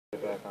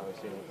Back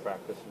obviously in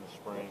practice in the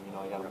spring, you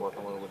got him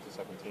working a little with the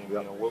second team.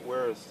 Yep.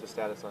 Where is the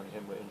status on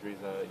him with injuries?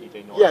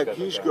 EJ North. Yeah,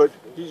 he's good.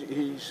 He's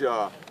EJ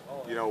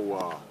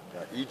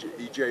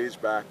is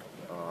back.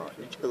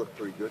 EJ looked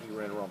pretty good. He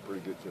ran around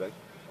pretty good today.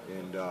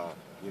 And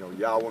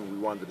Yawin, we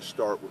wanted to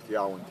start with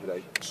Yawin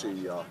today,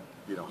 see how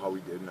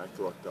he did, and I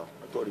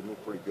thought he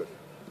moved pretty good.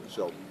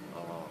 So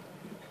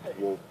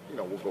we'll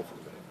go from there.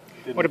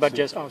 What about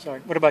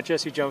What about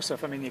Jesse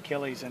Joseph? I mean, the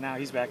Achilles, and now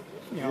he's back.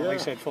 Like you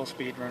said, full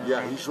speed running.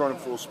 Yeah, around. he's running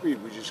full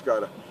speed. We just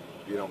gotta,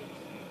 in the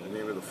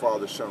name of the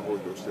Father, Son, Holy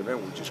Ghost, and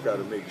then we just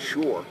gotta make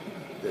sure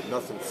that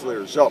nothing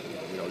flares up.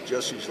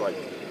 Jesse's like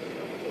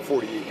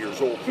 48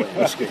 years old playing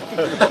this game.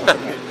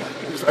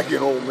 He's like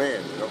an old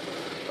man,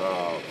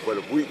 But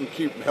if we can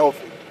keep him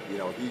healthy,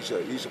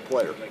 he's a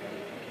player.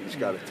 He's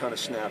got a ton of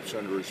snaps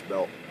under his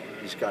belt.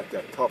 He's got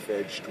that tough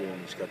edge to him.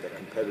 He's got that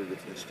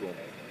competitiveness to him,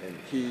 and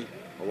he,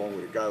 along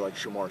with a guy like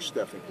Shamar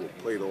Stephan, who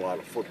played a lot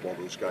of football,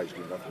 those guys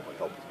do nothing but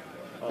help him.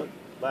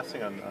 Last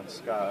thing on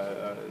Scott,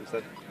 is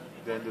that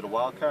the end of the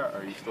wild card, or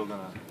are you still going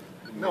to?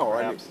 No,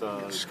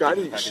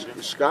 Scotty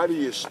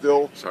is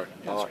still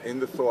in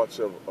the thoughts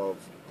of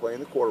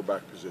playing the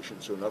quarterback position,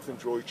 so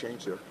nothing's really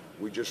changed there.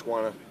 We just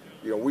want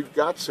to, we've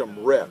got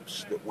some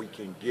reps that we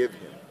can give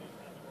him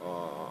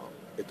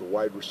at the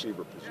wide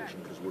receiver position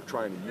because we're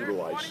trying to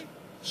utilize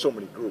so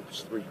many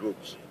groups, 3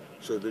 groups.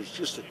 So there's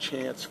just a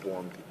chance for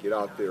him to get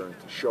out there and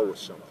to show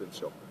us something.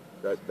 So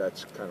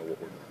that's kind of what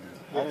we're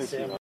doing.